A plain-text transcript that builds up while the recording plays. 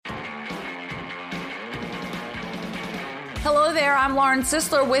Hello there, I'm Lauren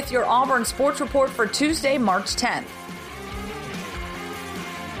Sisler with your Auburn Sports Report for Tuesday, March 10th.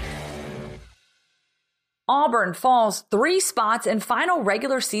 Auburn falls 3 spots in final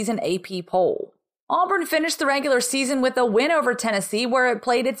regular season AP poll. Auburn finished the regular season with a win over Tennessee, where it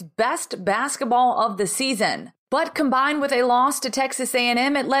played its best basketball of the season. But combined with a loss to Texas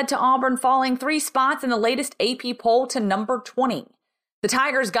A&M, it led to Auburn falling 3 spots in the latest AP poll to number 20. The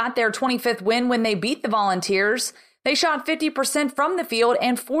Tigers got their 25th win when they beat the Volunteers. They shot 50% from the field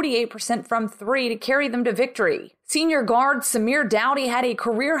and 48% from 3 to carry them to victory. Senior guard Samir Dowdy had a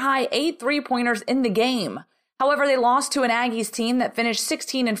career-high 8 3-pointers in the game. However, they lost to an Aggies team that finished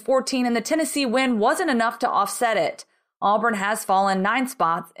 16-14, and the Tennessee win wasn't enough to offset it. Auburn has fallen 9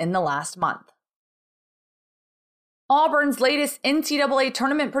 spots in the last month. Auburn's latest NCAA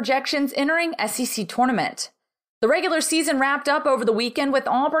tournament projections entering SEC tournament. The regular season wrapped up over the weekend with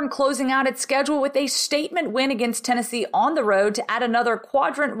Auburn closing out its schedule with a statement win against Tennessee on the road to add another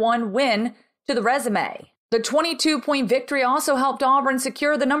Quadrant 1 win to the resume. The 22-point victory also helped Auburn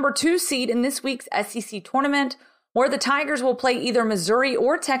secure the number 2 seed in this week's SEC tournament, where the Tigers will play either Missouri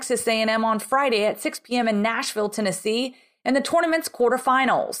or Texas A&M on Friday at 6 p.m. in Nashville, Tennessee, in the tournament's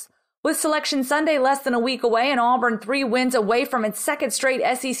quarterfinals. With Selection Sunday less than a week away and Auburn 3 wins away from its second straight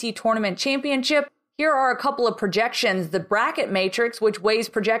SEC tournament championship, here are a couple of projections. The bracket matrix, which weighs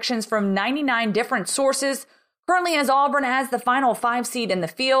projections from 99 different sources, currently has Auburn as the final 5 seed in the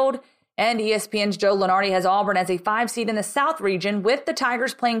field, and ESPN's Joe Lunardi has Auburn as a 5 seed in the South region, with the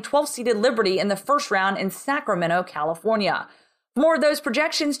Tigers playing 12-seeded Liberty in the first round in Sacramento, California. For more of those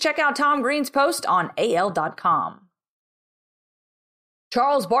projections, check out Tom Green's post on AL.com.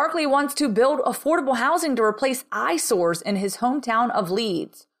 Charles Barkley wants to build affordable housing to replace eyesores in his hometown of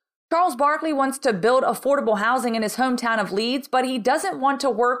Leeds. Charles Barkley wants to build affordable housing in his hometown of Leeds, but he doesn't want to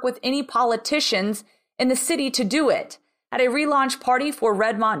work with any politicians in the city to do it. At a relaunch party for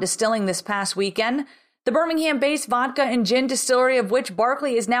Redmont Distilling this past weekend, the Birmingham-based vodka and gin distillery, of which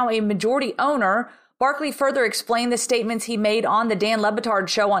Barkley is now a majority owner, Barkley further explained the statements he made on the Dan Le Batard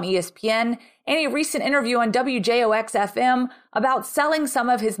show on ESPN and a recent interview on WJOX-FM about selling some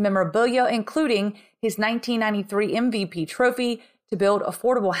of his memorabilia, including his 1993 MVP trophy, to build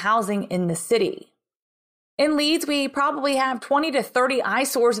affordable housing in the city. In Leeds, we probably have 20 to 30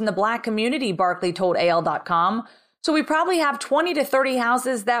 eyesores in the Black community, Barkley told AL.com. So we probably have 20 to 30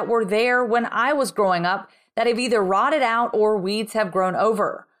 houses that were there when I was growing up that have either rotted out or weeds have grown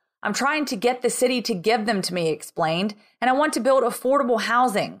over. I'm trying to get the city to give them to me, he explained, and I want to build affordable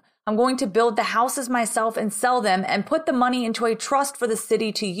housing. I'm going to build the houses myself and sell them and put the money into a trust for the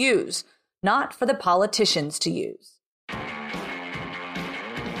city to use, not for the politicians to use.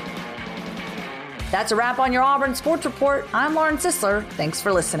 That's a wrap on your Auburn Sports Report. I'm Lauren Sisler. Thanks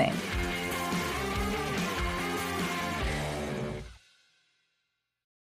for listening.